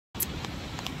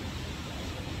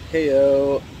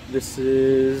Heyo, this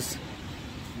is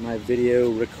my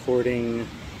video recording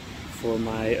for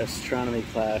my astronomy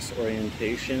class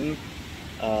orientation,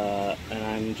 and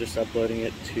I'm just uploading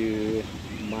it to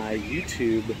my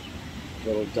YouTube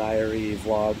little diary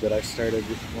vlog that I started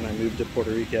when I moved to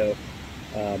Puerto Rico,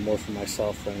 more for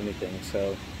myself than anything.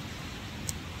 So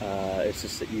it's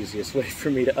just the easiest way for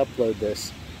me to upload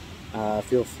this.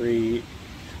 Feel free,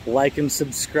 like and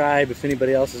subscribe if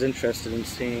anybody else is interested in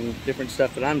seeing different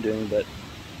stuff that I'm doing, but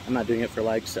I'm not doing it for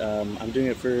likes. I'm doing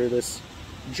it for this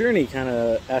journey kind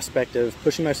of aspect of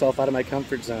pushing myself out of my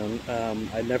comfort zone.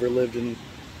 I never lived in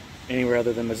anywhere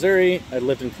other than Missouri. I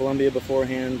lived in Colombia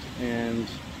beforehand, and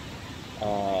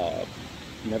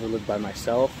never lived by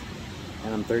myself,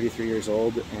 and I'm 33 years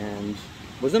old and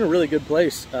was in a really good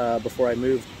place before I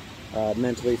moved,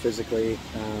 mentally, physically,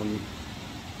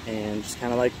 and just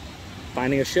kind of like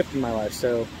finding a shift in my life.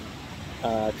 So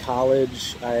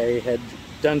college, I had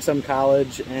done some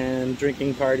college and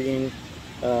drinking, partying,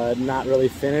 not really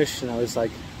finished, and I was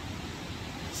like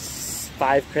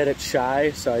 5 credits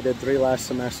shy, so I did 3 last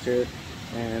semester,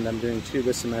 and I'm doing 2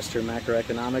 this semester,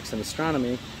 Macroeconomics and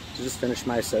Astronomy, to just finish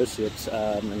my associates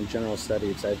in general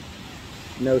studies. I had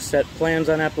no set plans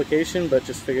on application, but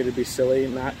just figured it'd be silly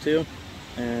not to,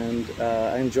 and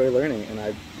I enjoy learning, and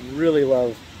I really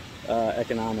love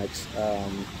economics,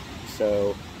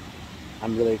 so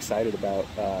I'm really excited about,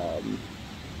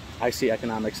 I see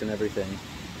economics in everything.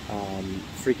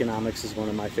 Freakonomics is one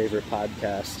of my favorite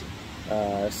podcasts.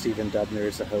 Stephen Dubner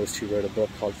is the host, who wrote a book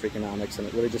called Freakonomics, and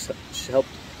it really just helped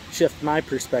shift my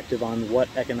perspective on what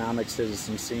economics is,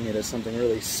 and seeing it as something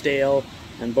really stale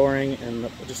and boring and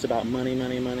just about money,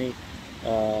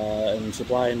 and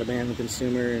supply and demand and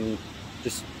consumer, and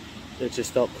it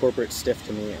just felt corporate stiff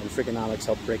to me, and Freakonomics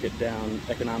helped break it down,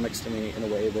 economics to me, in a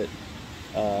way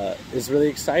that is really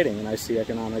exciting. And I see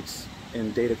economics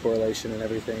in data correlation and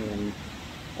everything, and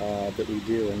that we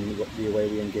do, and the way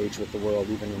we engage with the world,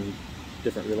 even in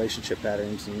different relationship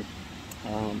patterns.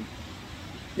 And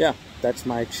yeah, that's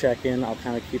my check-in. I'll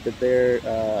kind of keep it there.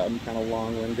 I'm kind of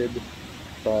long-winded,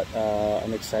 but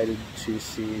I'm excited to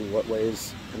see what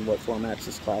ways and what formats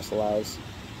this class allows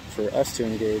for us to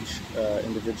engage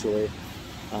individually.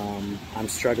 I'm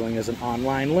struggling as an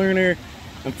online learner.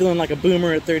 I'm feeling like a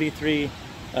boomer at 33,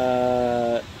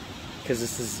 because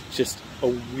this is just a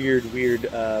weird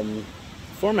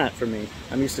format for me.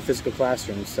 I'm used to physical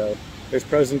classrooms, so there's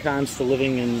pros and cons to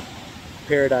living in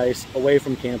paradise away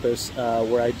from campus,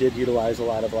 where I did utilize a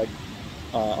lot of like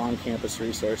on-campus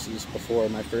resources before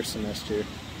my first semester.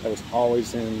 I was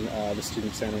always in the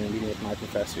student center and meeting with my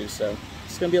professors, so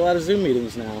it's going to be a lot of Zoom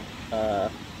meetings now,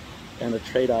 and a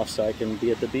trade-off so I can be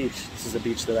at the beach. This is a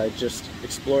beach that I just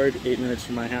explored 8 minutes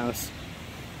from my house,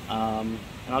 and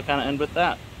I'll kind of end with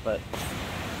that, but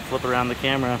flip around the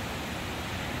camera.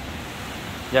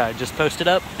 Yeah, I just posted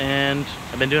up, and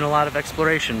I've been doing a lot of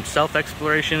exploration,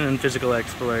 self-exploration and physical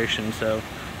exploration, so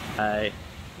I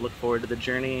look forward to the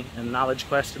journey and knowledge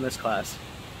quest in this class.